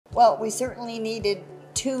Well, we certainly needed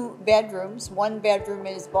 2 bedrooms. 1 bedroom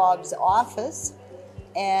is Bob's office,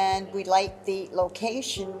 and we like the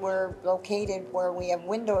location. We're located where we have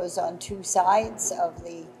windows on 2 sides of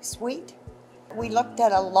the suite. We looked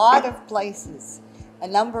at a lot of places, a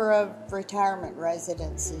number of retirement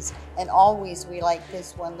residences, and always we liked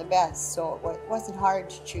this one the best, so it wasn't hard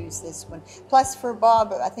to choose this one. Plus for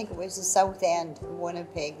Bob, I think it was the South End in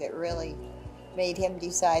Winnipeg that really made him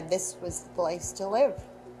decide this was the place to live.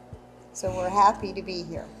 So we're happy to be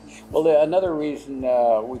here. Well, another reason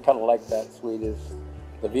we kind of like that suite is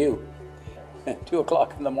the view. At 2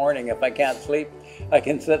 o'clock in the morning, if I can't sleep, I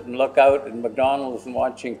can sit and look out at McDonald's and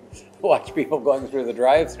watch people going through the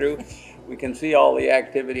drive-through. We can see all the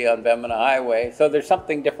activity on Bemina Highway, so there's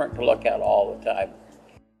something different to look at all the time.